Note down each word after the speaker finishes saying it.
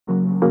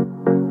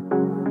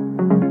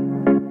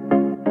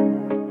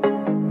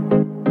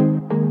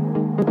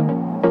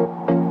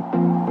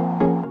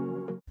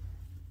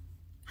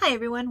Hi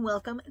everyone,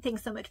 welcome.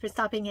 Thanks so much for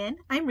stopping in.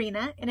 I'm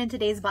Rena, and in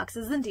today's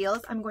Boxes and Deals,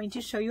 I'm going to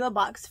show you a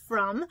box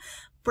from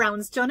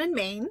Brownstone in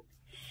Maine.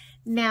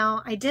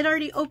 Now, I did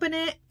already open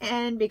it,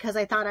 and because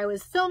I thought I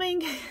was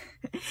filming,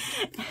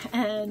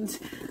 and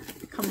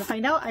come to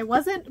find out I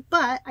wasn't,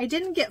 but I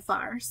didn't get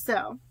far,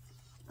 so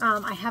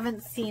I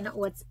haven't seen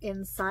what's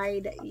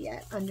inside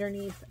yet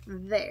underneath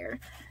there.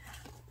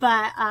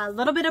 But a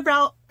little bit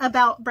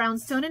about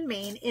Brownstone in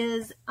Maine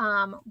is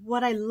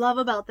what I love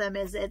about them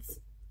is it's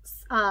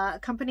a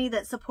company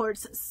that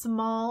supports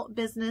small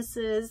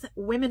businesses,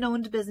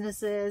 women-owned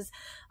businesses,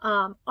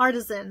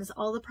 artisans.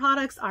 All the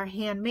products are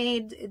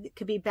handmade. It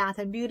could be bath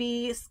and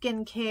beauty,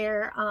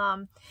 skincare,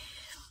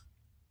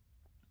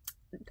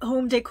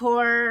 home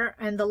decor,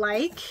 and the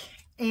like.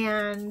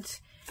 And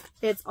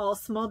it's all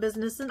small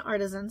business and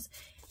artisans.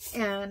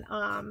 And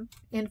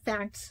in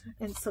fact,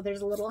 and so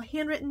there's a little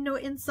handwritten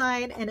note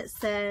inside, and it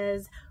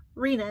says,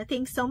 Rena,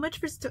 thanks so much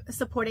for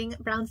supporting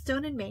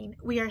Brownstone in Maine.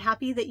 We are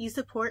happy that you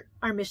support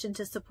our mission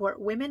to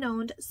support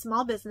women-owned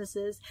small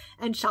businesses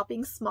and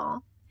shopping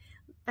small.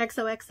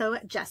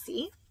 XOXO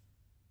Jessie.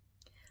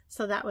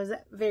 So that was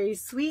very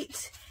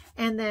sweet.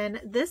 And then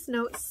this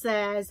note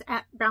says,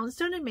 at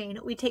Brownstone in Maine,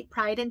 we take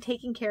pride in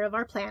taking care of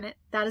our planet.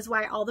 That is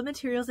why all the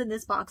materials in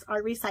this box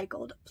are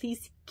recycled.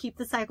 Please keep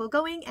the cycle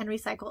going and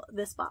recycle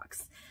this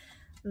box.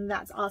 And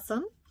that's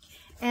awesome.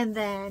 And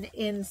then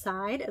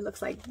inside, it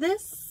looks like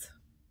this.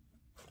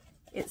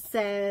 It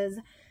says,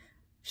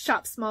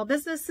 shop small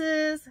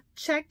businesses,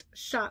 checked,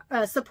 shop,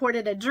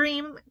 supported a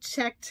dream,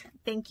 checked,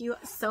 thank you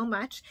so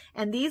much.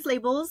 And these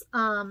labels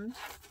are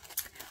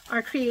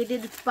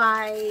created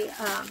by,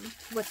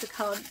 what's it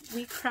called?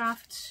 We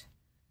Craft,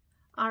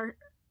 our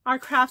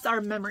Crafts,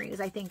 Our Memories,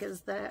 I think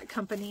is the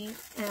company.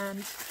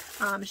 And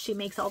she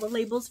makes all the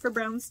labels for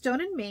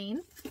Brownstone in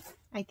Maine.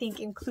 I think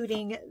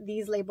including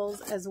these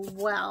labels as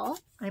well,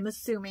 I'm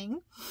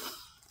assuming.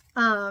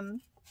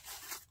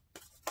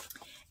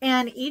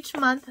 And each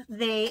month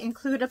they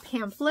include a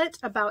pamphlet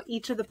about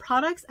each of the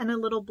products and a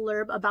little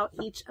blurb about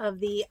each of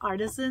the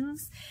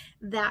artisans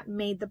that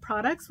made the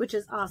products, which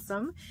is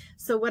awesome.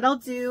 So what I'll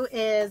do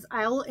is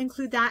I'll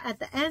include that at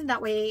the end.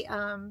 That way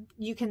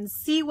you can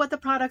see what the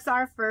products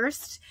are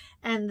first,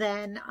 and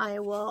then I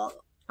will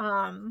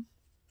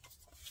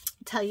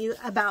tell you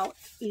about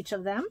each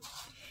of them.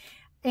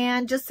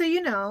 And just so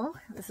you know,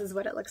 this is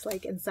what it looks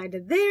like inside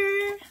of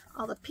there.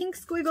 All the pink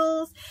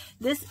squiggles.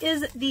 This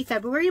is the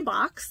February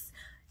box.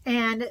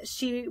 And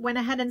she went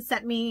ahead and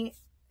sent me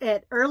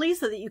it early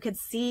so that you could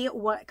see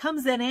what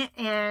comes in it,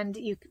 and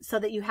so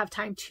that you have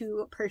time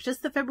to purchase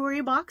the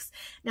February box.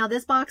 Now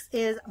this box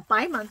is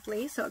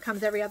bi-monthly, so it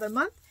comes every other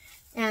month,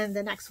 and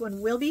the next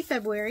one will be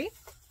February,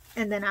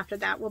 and then after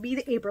that will be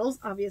the Aprils,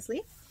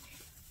 obviously.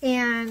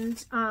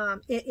 And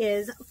it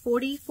is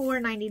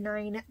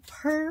 $44.99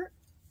 per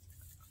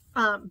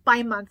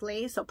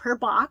bi-monthly, so per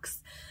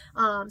box,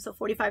 so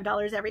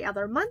 $45 every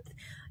other month.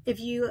 If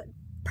you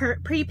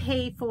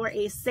prepay for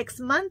a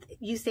 6-month,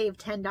 you save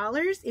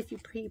 $10. If you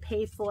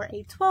prepay for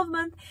a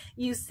 12-month,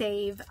 you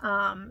save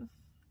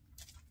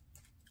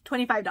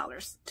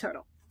 $25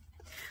 total.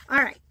 All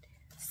right,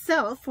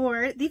 so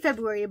for the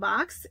February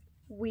box,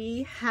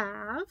 we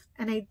have,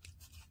 and I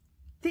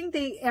think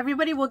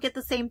everybody will get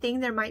the same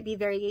thing. There might be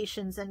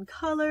variations in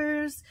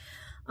colors,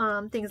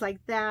 things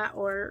like that,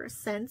 or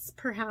scents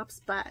perhaps,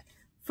 but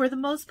for the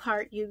most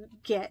part, you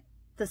get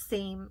the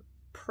same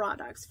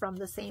products from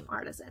the same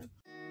artisan.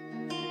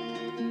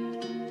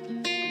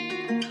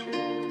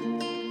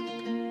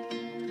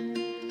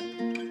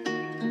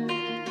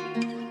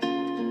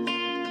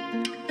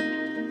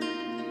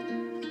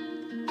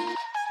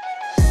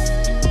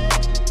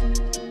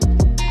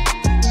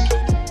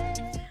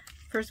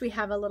 First we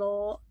have a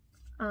little,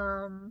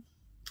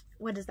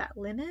 what is that,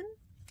 linen?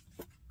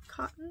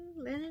 Cotton?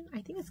 Linen?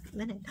 I think it's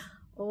linen.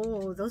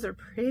 Oh, those are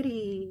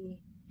pretty.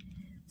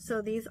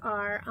 So these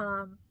are,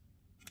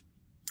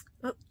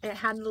 oh, it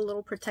had a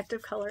little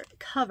protective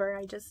cover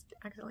I just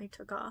accidentally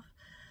took off.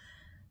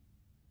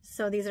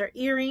 So these are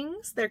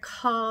earrings. They're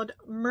called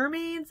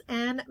Mermaids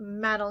and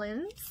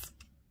Madeleines.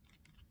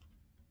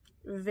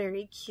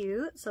 Very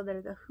cute. So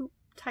they're the hoop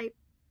type,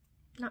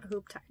 not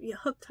hoop type, yeah,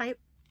 hook type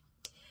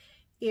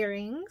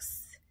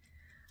earrings.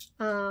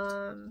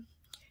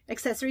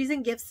 Accessories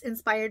and gifts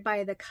inspired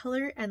by the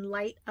color and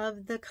light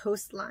of the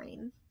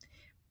coastline.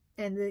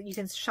 And you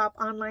can shop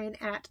online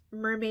at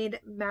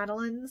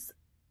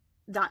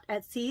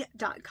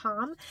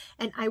mermaidmadeleines.etsy.com,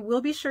 and I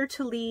will be sure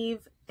to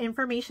leave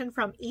information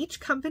from each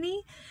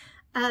company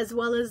as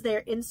well as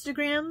their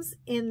Instagrams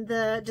in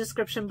the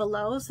description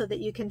below so that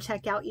you can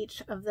check out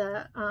each of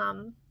the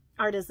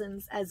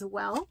artisans as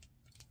well.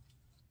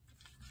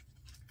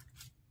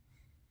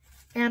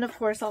 And of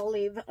course, I'll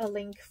leave a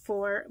link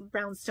for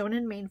Brownstone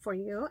in Maine for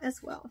you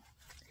as well.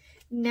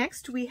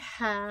 Next we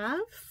have,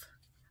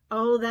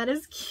 oh, that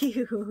is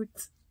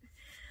cute.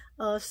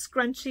 A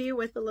scrunchie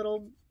with a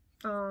little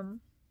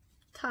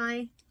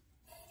tie.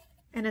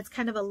 And it's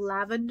kind of a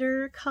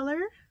lavender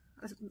color,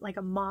 like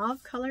a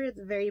mauve color.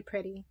 It's very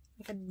pretty,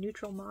 like a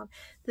neutral mauve.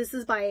 This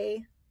is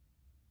by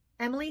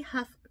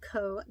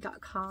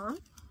emilyhuffco.com,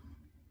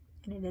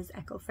 and it is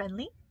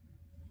eco-friendly.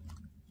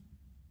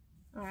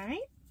 All right,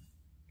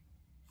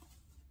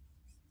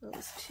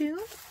 those two.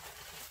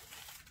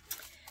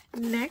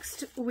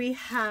 Next, we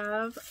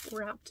have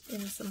wrapped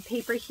in some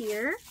paper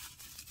here.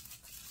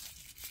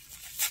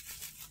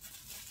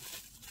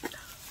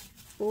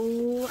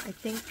 Oh,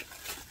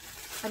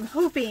 I'm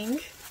hoping.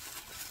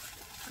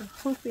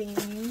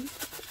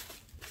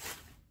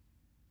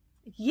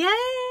 Yay!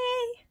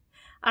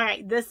 All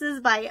right, this is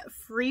by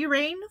Free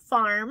Reign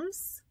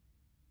Farms.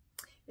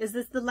 Is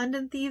this the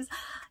London Thieves?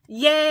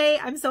 Yay!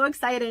 I'm so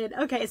excited.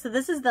 Okay, so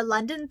this is the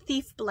London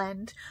Thief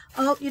blend.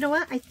 Oh, you know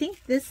what? I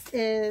think this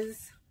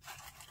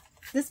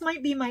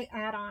might be my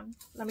add-on.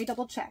 Let me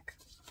double check.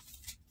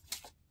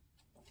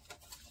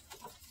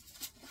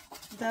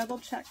 Double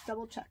check.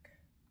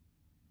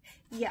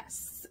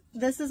 Yes,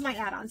 this is my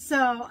add-on.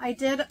 So I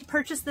did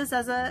purchase this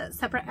as a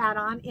separate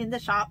add-on in the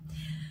shop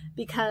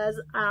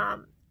because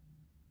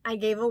I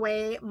gave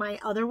away my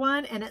other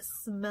one and it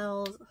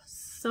smells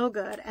so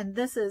good. And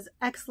this is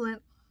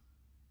excellent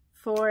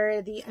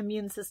for the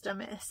immune system.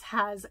 It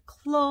has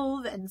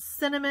clove and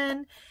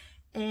cinnamon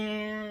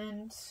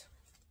and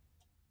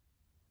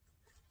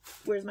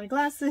where's my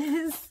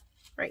glasses?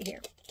 Right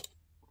here.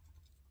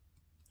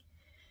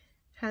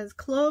 Has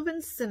clove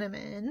and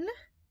cinnamon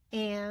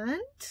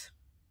and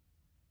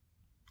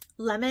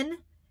lemon,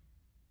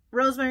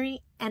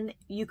 rosemary, and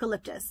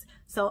eucalyptus.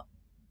 So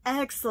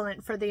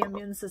excellent for the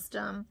immune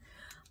system.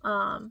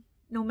 No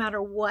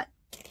matter what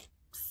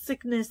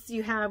sickness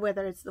you have,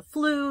 whether it's the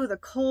flu, the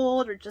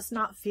cold, or just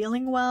not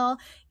feeling well,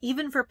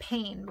 even for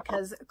pain,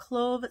 because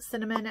clove,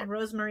 cinnamon, and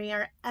rosemary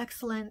are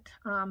excellent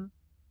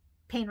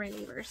pain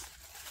relievers.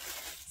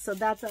 So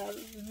that's a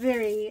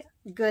very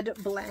good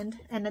blend,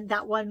 and then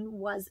that one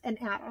was an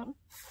add-on.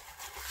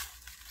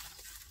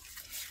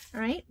 All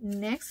right,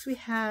 next we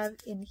have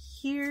in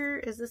here,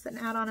 is this an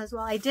add-on as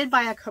well? I did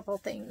buy a couple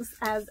things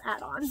as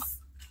add-ons.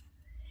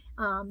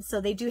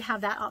 So they do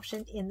have that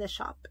option in the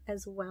shop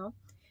as well.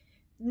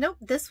 Nope,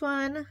 this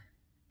one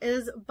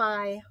is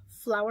by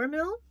Flour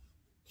Mill.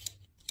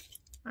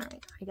 All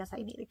right, I guess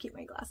I need to keep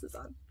my glasses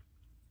on.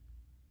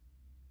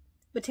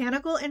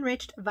 Botanical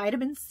Enriched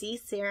Vitamin C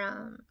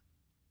Serum.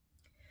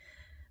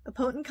 A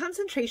potent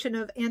concentration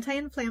of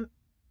anti-inflammatory,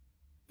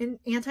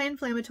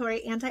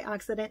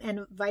 antioxidant,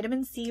 and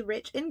vitamin C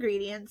rich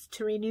ingredients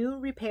to renew,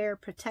 repair,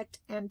 protect,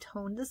 and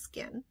tone the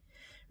skin,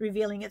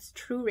 revealing its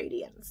true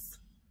radiance.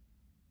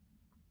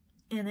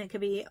 And it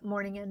could be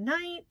morning and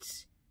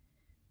night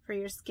for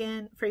your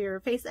skin, for your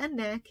face and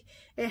neck.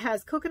 It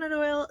has coconut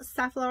oil,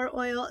 safflower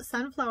oil,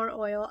 sunflower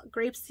oil,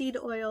 grapeseed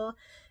oil,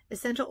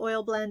 essential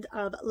oil blend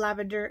of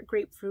lavender,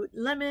 grapefruit,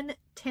 lemon,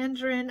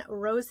 tangerine,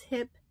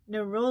 rosehip,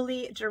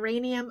 neroli,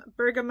 geranium,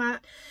 bergamot,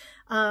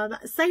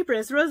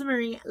 cypress,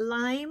 rosemary,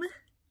 lime,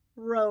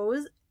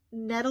 rose,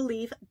 nettle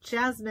leaf,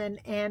 jasmine,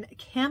 and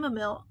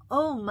chamomile.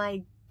 Oh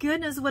my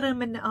goodness, what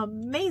an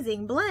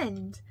amazing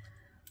blend.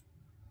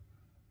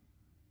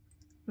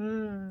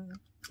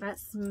 That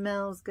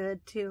smells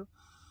good too.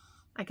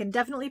 I can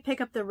definitely pick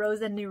up the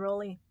rose and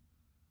neroli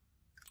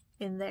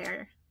in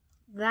there.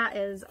 That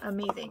is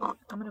amazing.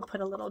 I'm going to put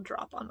a little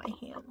drop on my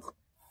hands.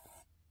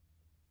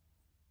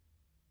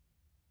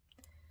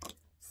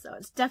 So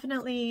it's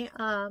definitely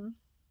a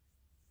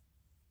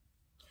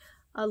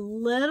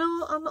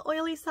little on the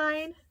oily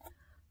side.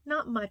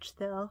 Not much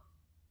though.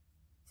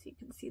 So you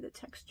can see the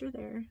texture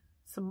there.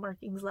 Some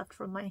markings left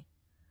from my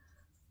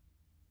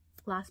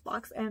last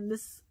box. And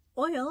this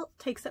oil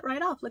takes it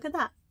right off. Look at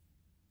that.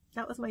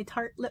 That was my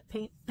Tarte lip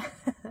paint.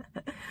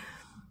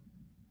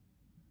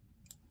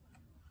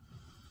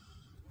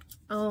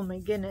 Oh my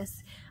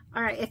goodness.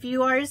 All right. If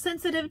you are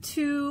sensitive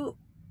to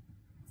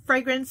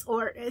fragrance,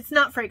 or it's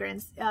not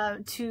fragrance,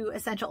 to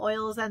essential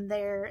oils and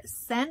their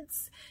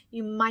scents,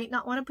 you might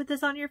not want to put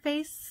this on your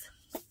face.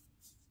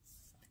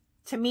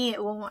 To me,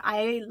 it won't.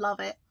 I love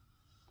it.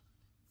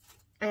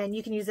 And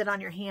you can use it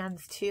on your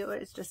hands too.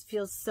 It just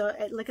feels so,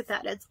 look at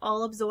that. It's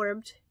all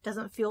absorbed.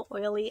 Doesn't feel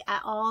oily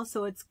at all.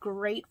 So it's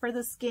great for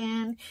the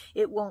skin.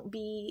 It won't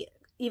be,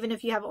 even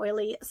if you have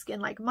oily skin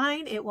like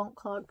mine, it won't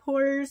clog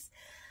pores.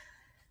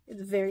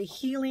 It's very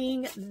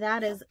healing.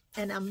 That is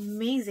an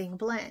amazing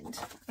blend.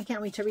 I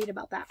can't wait to read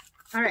about that.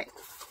 All right.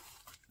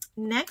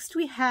 Next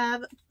we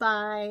have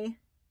by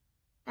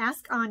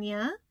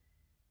Askanya.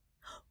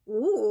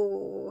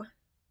 Ooh,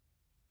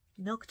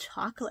 milk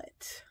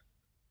chocolate.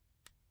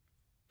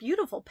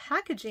 Beautiful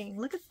packaging.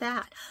 Look at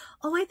that.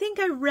 Oh, I think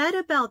I read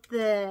about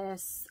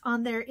this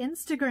on their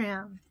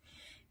Instagram.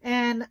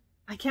 And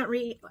I can't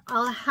read.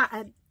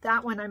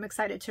 That one I'm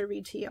excited to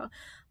read to you.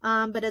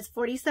 But it's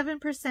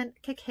 47%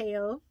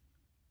 cacao.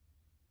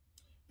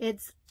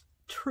 It's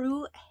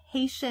true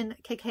Haitian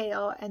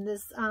cacao. And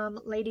this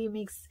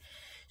lady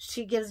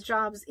she gives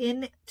jobs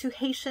to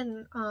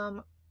Haitian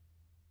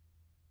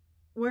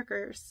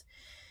workers.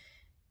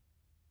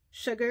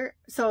 Sugar,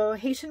 so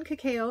Haitian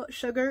cacao,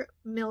 sugar,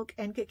 milk,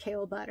 and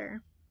cacao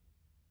butter.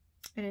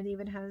 And it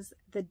even has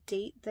the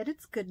date that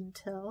it's good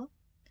until.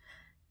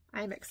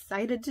 I'm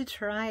excited to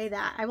try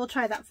that. I will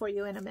try that for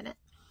you in a minute.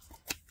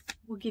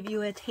 We'll give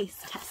you a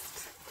taste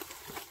test.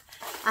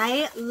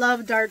 I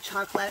love dark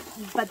chocolate,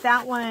 but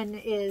that one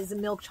is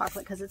milk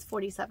chocolate because it's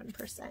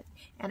 47%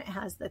 and it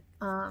has the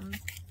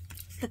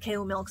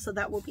cacao milk, so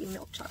that will be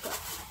milk chocolate.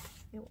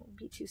 It won't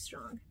be too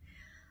strong.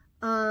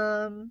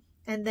 And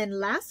then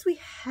last we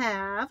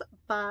have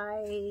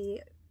by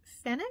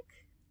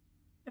Phenic,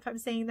 if I'm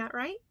saying that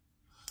right.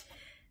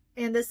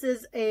 And this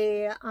is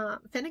a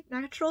Phenic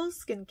Natural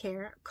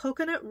Skincare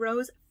Coconut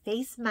Rose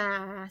Face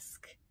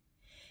Mask.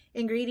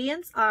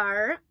 Ingredients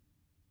are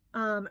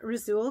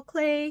Rosol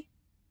clay,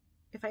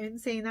 if I'm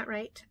saying that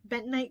right,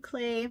 bentonite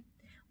clay,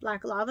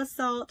 black lava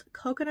salt,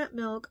 coconut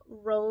milk,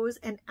 rose,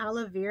 and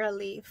aloe vera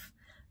leaf.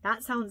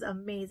 That sounds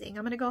amazing.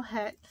 I'm going to go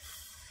ahead.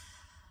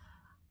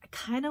 I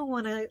kind of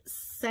want to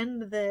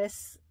send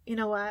this, you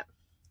know what?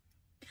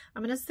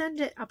 I'm going to send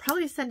it, I'll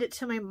probably send it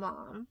to my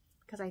mom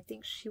because I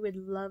think she would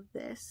love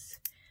this.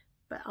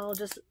 But I'll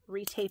just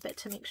retape it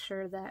to make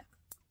sure that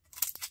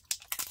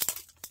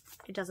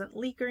it doesn't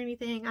leak or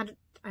anything. I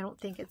don't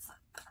think it's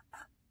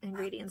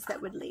ingredients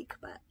that would leak,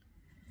 but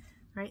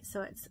all right,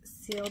 so it's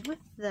sealed with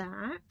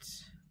that.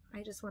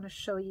 I just want to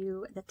show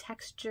you the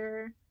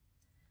texture.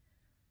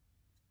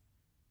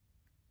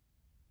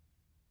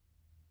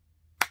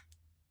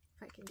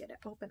 If I can get it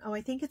open. Oh,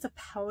 I think it's a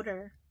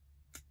powder.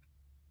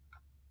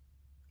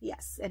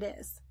 Yes, it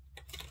is.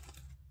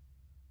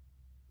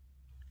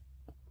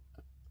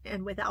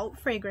 And without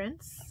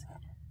fragrance.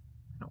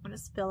 I don't want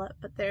to spill it,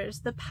 but there's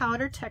the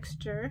powder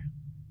texture.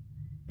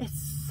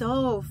 It's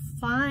so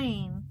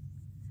fine.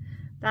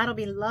 That'll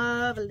be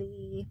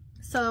lovely.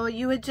 So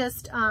you would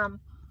just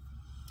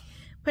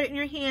put it in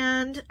your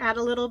hand, add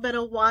a little bit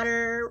of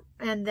water,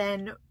 and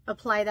then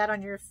apply that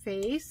on your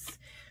face.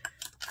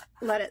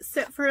 Let it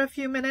sit for a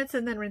few minutes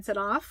and then rinse it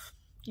off.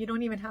 You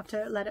don't even have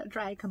to let it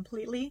dry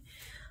completely.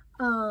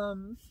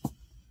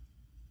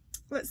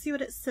 Let's see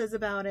what it says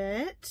about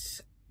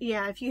it.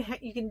 Yeah, if you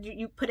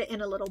put it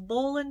in a little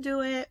bowl and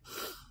do it.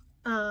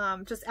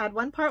 Just add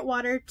 1 part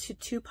water to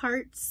 2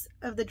 parts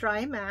of the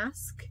dry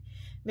mask.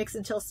 Mix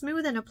until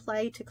smooth and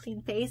apply to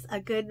clean face.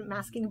 A good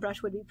masking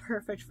brush would be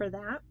perfect for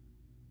that.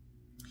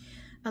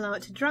 Allow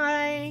it to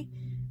dry,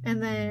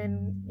 and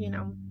then, you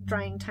know,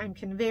 drying time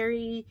can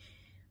vary.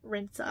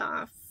 Rinse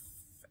off.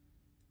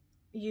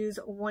 Use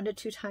 1 to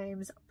 2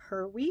 times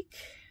per week.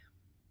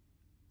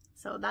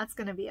 So that's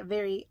going to be a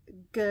very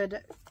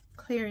good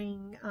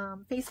clearing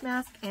face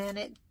mask, and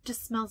it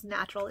just smells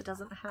natural. It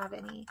doesn't have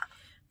any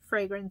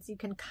fragrance. You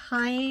can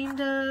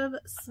kind of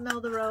smell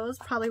the rose.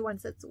 Probably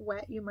once it's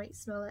wet you might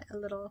smell it a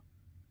little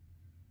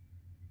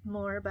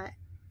more, but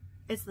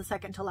it's the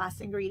second to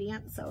last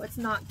ingredient, so it's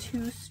not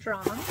too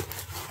strong.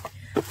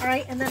 All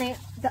right, and then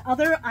the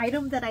other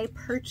item that I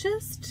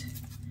purchased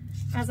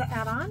as an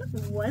add-on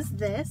was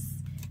this.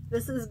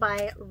 This is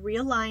by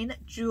Realign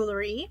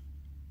Jewelry,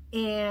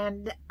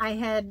 and I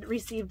had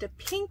received a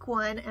pink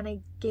one and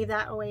I gave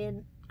that away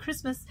in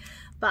Christmas,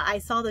 but I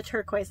saw the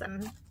turquoise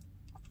and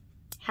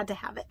had to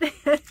have it.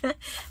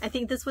 I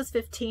think this was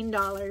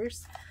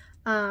 $15.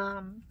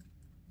 And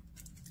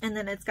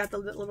then it's got the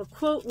little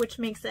quote, which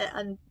makes it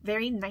a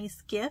very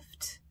nice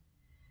gift.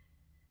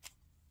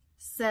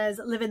 Says,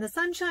 live in the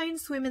sunshine,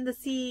 swim in the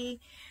sea,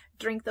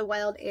 drink the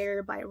wild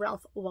air, by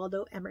Ralph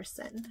Waldo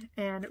Emerson.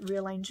 And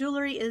Realign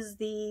Jewelry is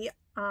the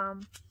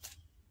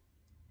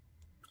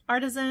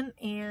Artisan,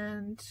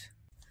 and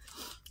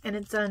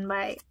it's done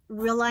by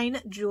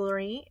Realign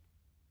Jewelry.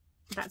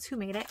 That's who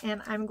made it.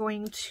 And I'm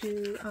going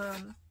to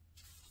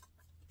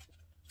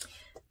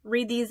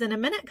read these in a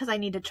minute because I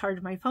need to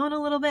charge my phone a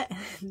little bit,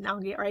 and I'll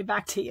get right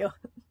back to you.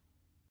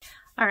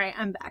 All right,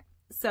 I'm back.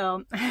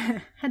 So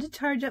I had to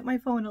charge up my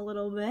phone a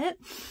little bit.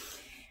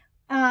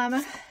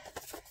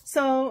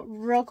 So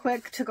real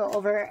quick to go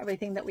over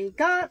everything that we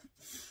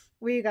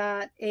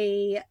got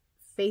a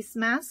face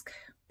mask,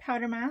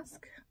 powder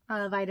mask,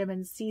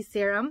 vitamin C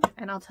serum,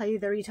 and I'll tell you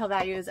the retail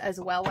values as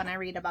well when I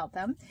read about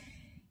them.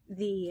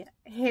 The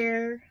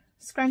hair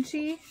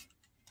scrunchie,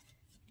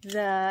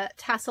 the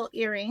tassel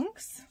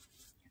earrings,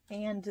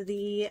 and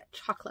the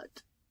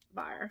chocolate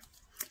bar,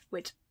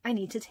 which I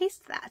need to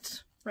taste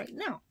that right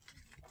now.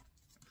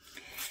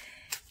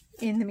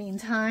 In the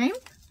meantime,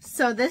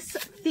 so this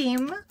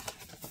theme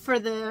for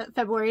the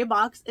February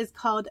box is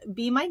called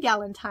Be My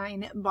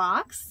Galentine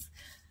box.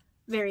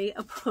 Very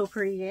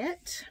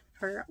appropriate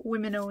for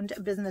women-owned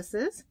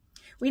businesses.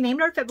 We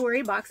named our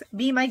February box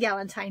Be My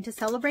Galentine to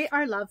celebrate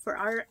our love for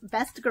our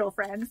best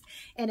girlfriends,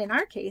 and in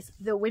our case,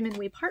 the women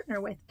we partner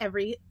with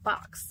every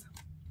box.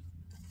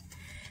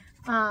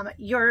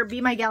 Your Be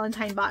My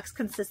Galentine box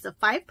consists of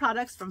 5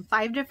 products from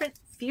 5 different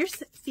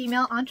fierce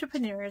female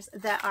entrepreneurs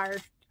that are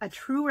a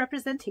true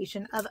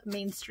representation of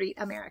Main Street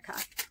America.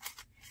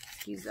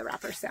 Excuse the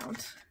wrapper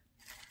sound.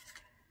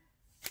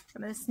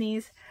 I'm gonna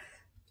sneeze.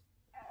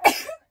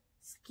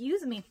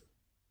 Excuse me.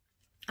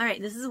 All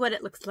right, this is what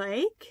it looks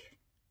like.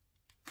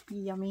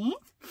 Yummy.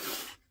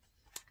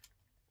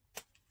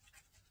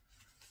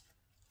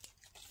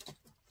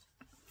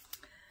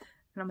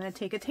 And I'm going to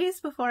take a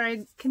taste before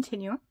I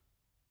continue.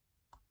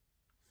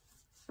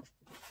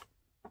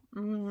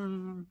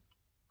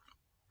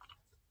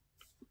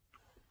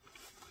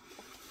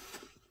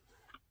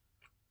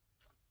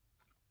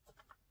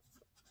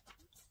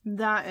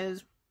 That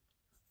is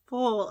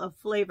full of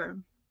flavor.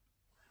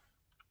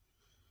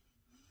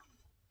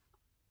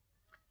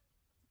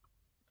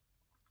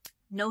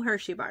 No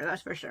Hershey bar,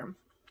 that's for sure.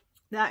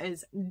 That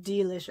is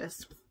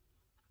delicious.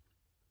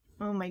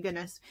 Oh my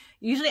goodness.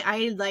 Usually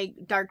I like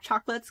dark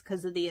chocolates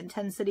because of the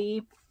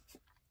intensity.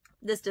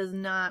 This does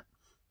not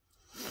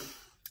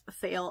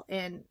fail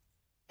in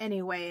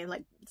any way.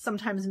 Like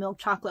sometimes milk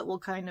chocolate will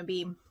kind of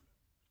be,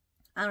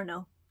 I don't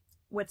know,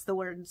 what's the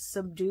word,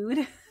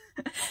 subdued.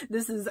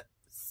 This is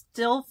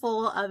still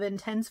full of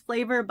intense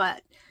flavor,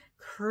 but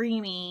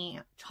creamy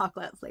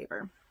chocolate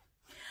flavor.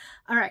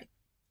 All right.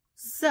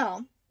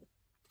 So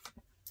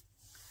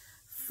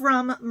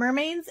from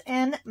Mermaids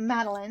and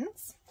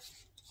Madeleines,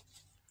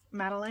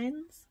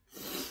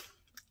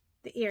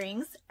 the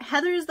earrings.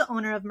 Heather is the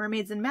owner of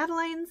Mermaids and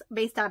Madeleines,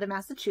 based out of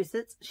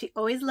Massachusetts. She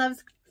always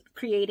loves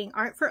creating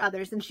art for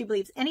others, and she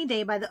believes any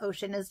day by the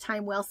ocean is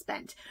time well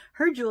spent.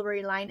 Her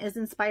jewelry line is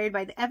inspired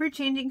by the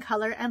ever-changing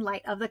color and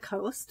light of the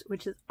coast,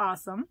 which is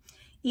awesome.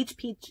 Each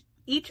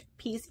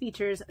piece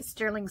features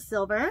sterling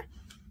silver.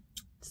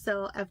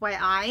 So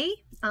FYI,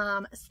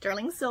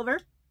 sterling silver,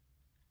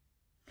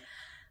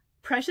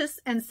 precious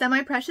and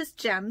semi-precious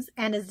gems,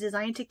 and is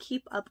designed to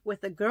keep up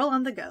with the girl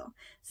on the go.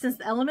 Since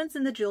the elements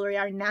in the jewelry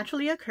are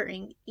naturally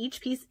occurring,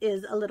 each piece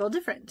is a little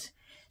different.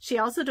 She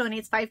also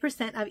donates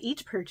 5% of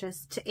each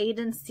purchase to aid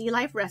in sea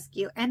life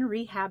rescue and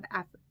rehab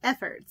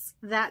efforts.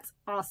 That's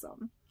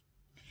awesome.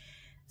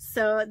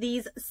 So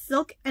these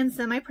silk and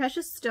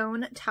semi-precious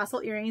stone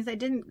tassel earrings, I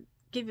didn't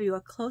give you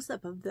a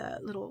close-up of the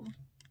little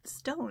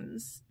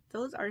stones.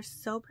 Those are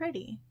so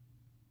pretty.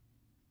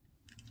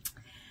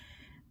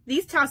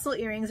 These tassel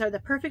earrings are the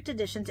perfect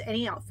addition to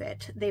any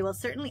outfit. They will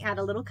certainly add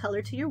a little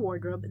color to your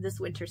wardrobe this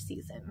winter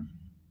season.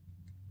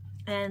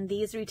 And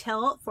these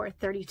retail for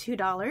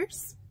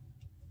 $32.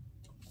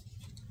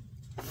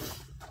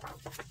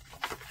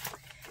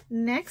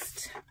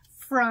 Next,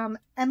 from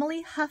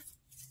Emily Huff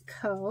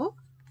Co.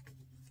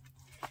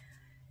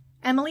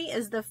 Emily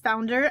is the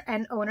founder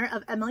and owner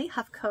of Emily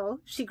Huff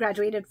Co. She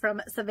graduated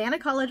from Savannah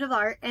College of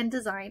Art and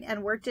Design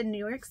and worked in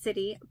New York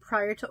City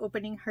prior to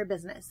opening her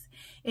business.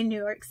 In New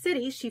York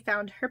City, she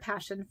found her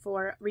passion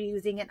for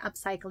reusing and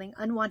upcycling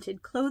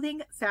unwanted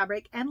clothing,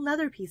 fabric, and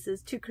leather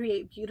pieces to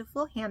create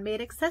beautiful handmade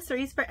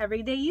accessories for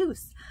everyday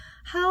use.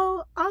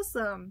 How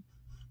awesome!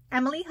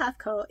 Emily Huff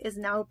Co. is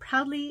now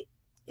proudly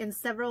in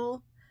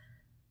several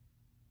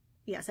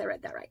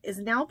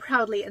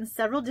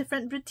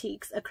different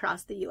boutiques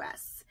across the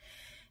U.S.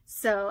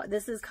 So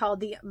this is called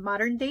the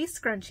Modern Day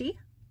Scrunchie.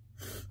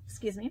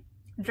 Excuse me.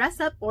 Dress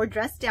up or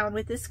dress down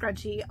with this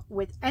scrunchie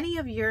with any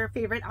of your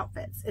favorite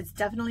outfits.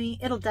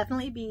 It'll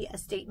definitely be a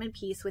statement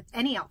piece with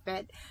any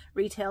outfit.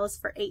 Retails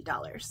for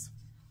 $8.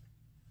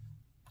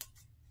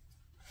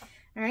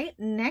 All right,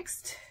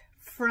 next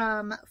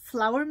from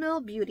Flower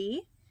Mill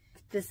Beauty.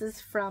 This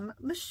is from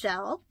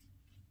Michelle.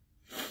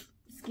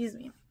 Excuse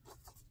me.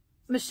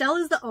 Michelle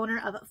is the owner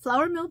of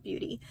Flower Mill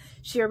Beauty.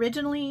 She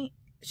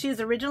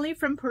is originally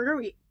from Puerto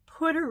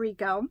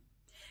Rico,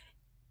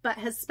 but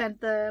has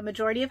spent the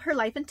majority of her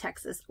life in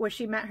Texas, where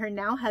she met her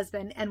now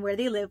husband and where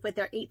they live with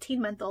their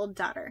 18-month-old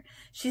daughter.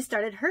 She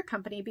started her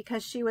company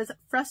because she was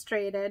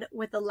frustrated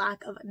with the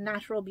lack of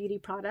natural beauty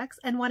products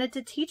and wanted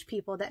to teach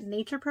people that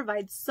nature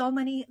provides so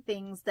many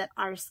things that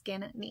our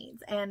skin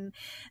needs. And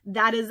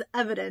that is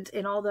evident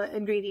in all the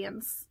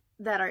ingredients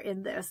that are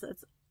in this.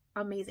 It's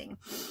amazing.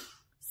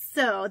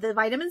 So the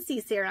vitamin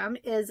C serum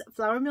is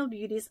Flower Mill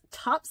Beauty's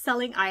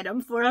top-selling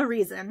item for a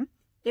reason.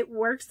 It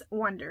works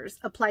wonders.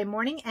 Apply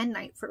morning and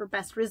night for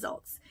best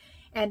results.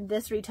 And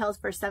this retails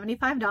for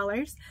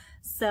 $75.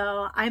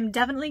 So I'm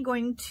definitely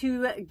going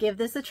to give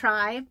this a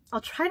try.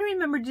 I'll try to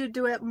remember to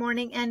do it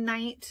morning and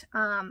night.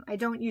 I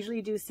don't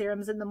usually do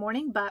serums in the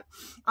morning, but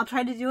I'll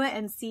try to do it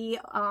and see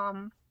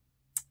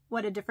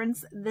what a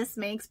difference this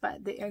makes.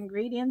 But the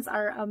ingredients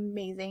are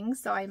amazing,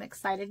 so I'm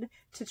excited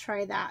to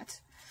try that.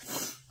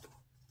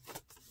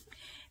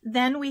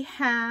 Then we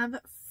have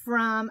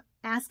from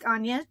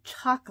Askanya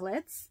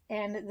Chocolates,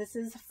 and this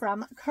is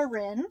from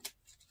Corinne,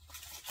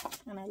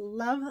 and I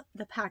love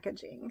the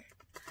packaging.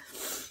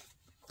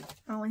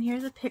 Oh, and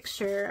here's a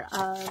picture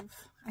of,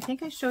 I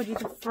think I showed you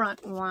the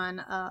front one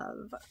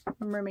of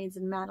Mermaids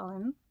and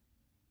Madeleine,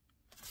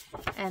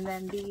 and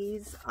then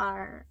these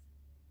are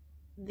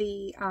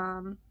the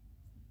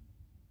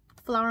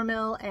Flower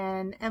Mill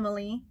and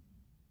Emily,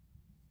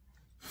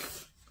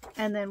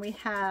 and then we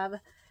have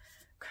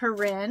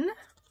Corinne.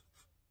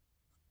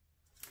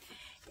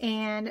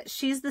 And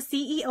she's the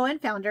CEO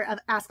and founder of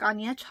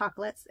Askanya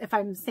Chocolates. If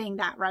I'm saying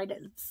that right,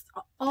 it's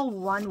all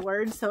one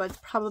word, so it's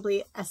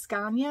probably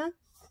Askanya.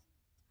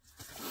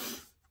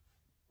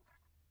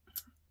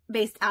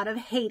 Based out of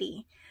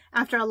Haiti.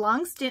 After a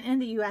long stint in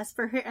the U.S.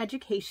 for her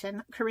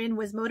education, Corinne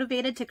was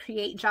motivated to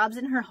create jobs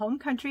in her home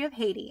country of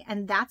Haiti,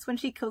 and that's when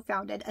she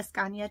co-founded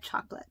Askanya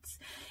Chocolates.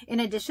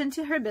 In addition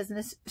to her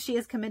business, she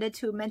is committed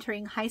to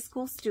mentoring high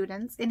school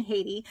students in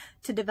Haiti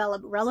to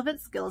develop relevant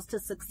skills to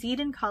succeed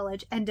in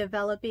college and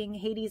developing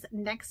Haiti's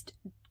next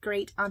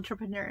great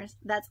entrepreneurs.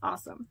 That's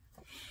awesome.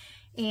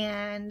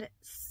 And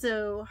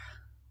so,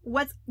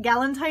 what's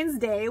Galentine's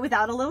Day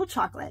without a little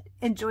chocolate?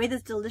 Enjoy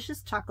this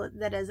delicious chocolate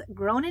that is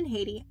grown in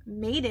Haiti,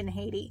 made in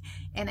Haiti,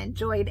 and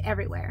enjoyed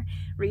everywhere.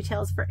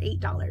 Retails for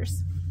 $8.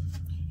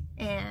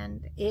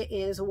 And it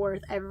is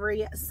worth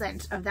every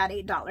cent of that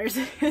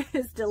 $8.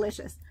 It's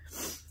delicious.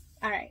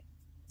 All right.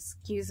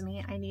 Excuse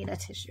me. I need a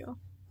tissue.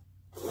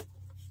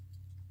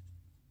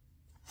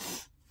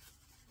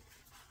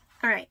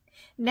 All right.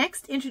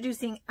 Next,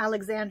 introducing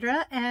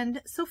Alexandra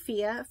and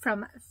Sophia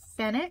from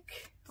Phenic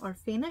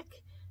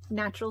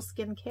Natural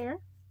Skincare.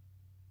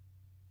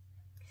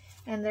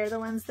 And they're the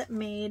ones that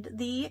made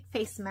the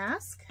face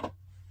mask.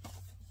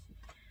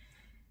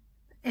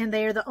 And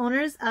they are the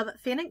owners of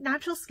Phenic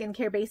Natural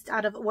Skincare based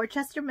out of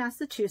Worcester,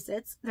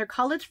 Massachusetts. They're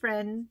college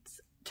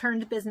friends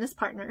turned business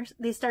partners.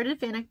 They started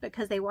Phenic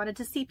because they wanted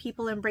to see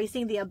people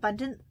embracing the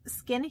abundant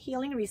skin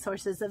healing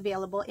resources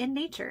available in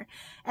nature.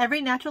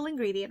 Every natural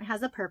ingredient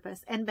has a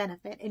purpose and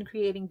benefit in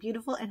creating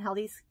beautiful and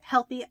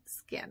healthy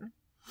skin.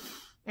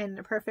 And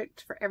they're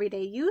perfect for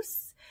everyday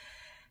use.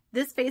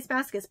 This face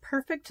mask is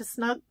perfect to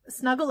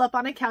snuggle up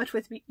on a couch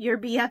with your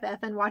BFF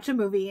and watch a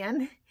movie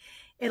in.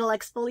 It'll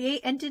exfoliate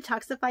and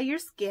detoxify your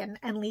skin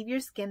and leave your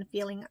skin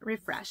feeling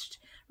refreshed.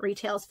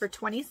 Retails for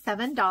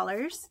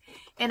 $27.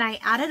 And I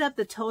added up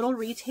the total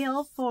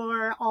retail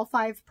for all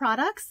 5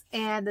 products,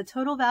 and the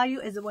total value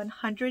is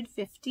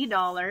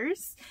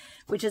 $150,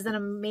 which is an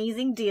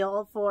amazing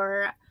deal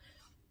for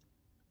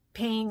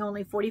paying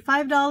only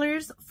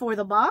 $45 for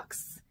the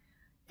box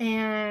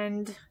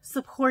and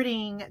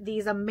supporting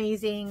these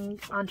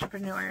amazing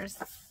entrepreneurs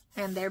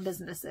and their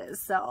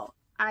businesses. So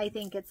I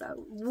think it's a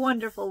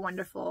wonderful,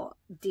 wonderful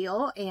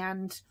deal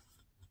and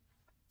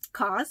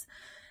cause,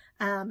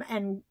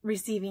 and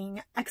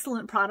receiving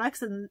excellent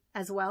products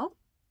as well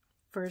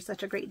for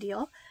such a great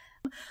deal.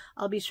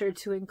 I'll be sure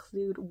to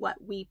include what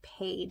we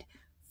paid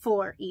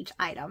for each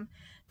item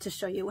to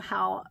show you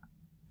how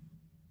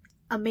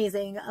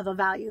amazing of a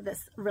value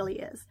this really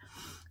is.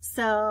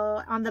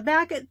 So on the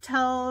back, it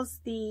tells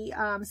the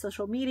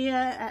social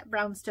media at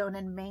Brownstone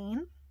in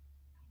Maine.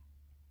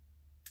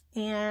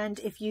 And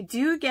if you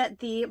do get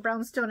the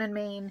Brownstone in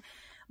Maine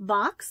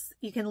box,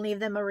 you can leave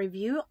them a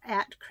review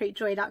at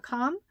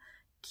cratejoy.com,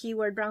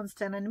 keyword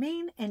Brownstone in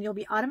Maine, and you'll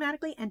be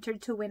automatically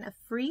entered to win a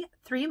free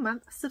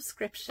 3-month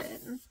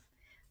subscription.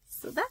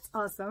 So that's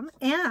awesome.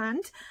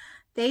 And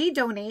they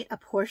donate a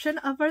portion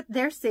of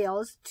their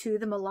sales to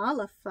the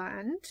Malala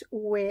Fund,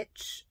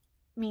 which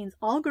means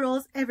all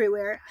girls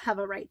everywhere have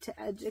a right to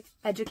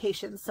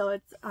education. So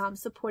it's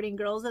supporting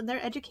girls in their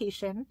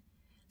education,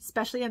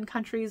 especially in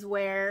countries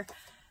where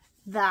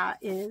that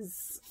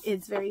it's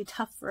very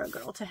tough for a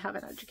girl to have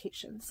an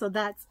education. So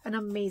that's an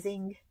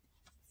amazing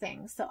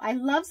thing. So I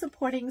love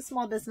supporting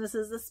small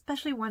businesses,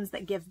 especially ones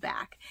that give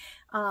back.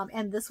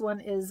 And this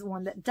one is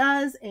one that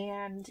does,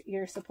 and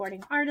you're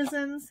supporting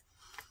artisans.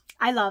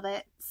 I love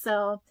it.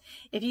 So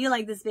if you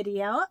like this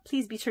video,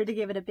 please be sure to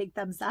give it a big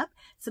thumbs up.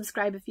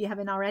 Subscribe if you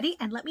haven't already,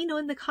 and let me know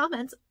in the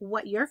comments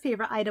what your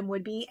favorite item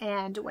would be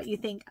and what you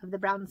think of the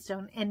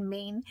Brownstone in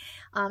Maine,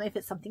 if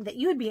it's something that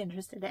you would be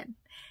interested in.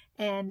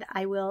 And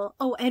I will,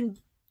 oh, and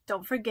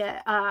don't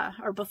forget,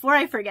 or before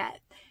I forget,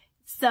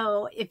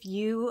 so if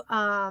you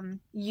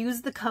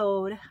use the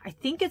code, I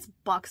think it's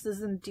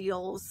Boxes and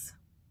Deals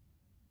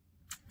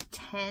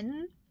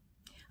 10,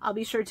 I'll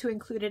be sure to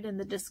include it in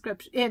the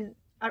description,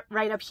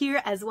 right up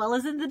here as well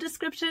as in the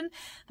description,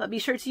 but be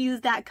sure to use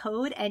that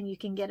code and you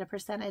can get a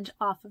percentage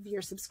off of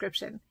your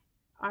subscription.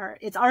 Or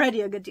it's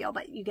already a good deal,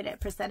 but you get a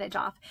percentage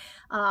off.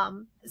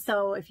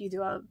 So if you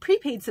do a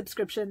prepaid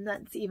subscription,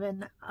 that's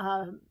even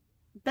a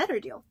better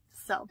deal.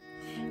 So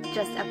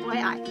just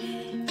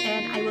FYI,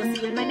 and I will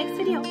see you in my next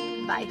video.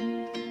 Bye.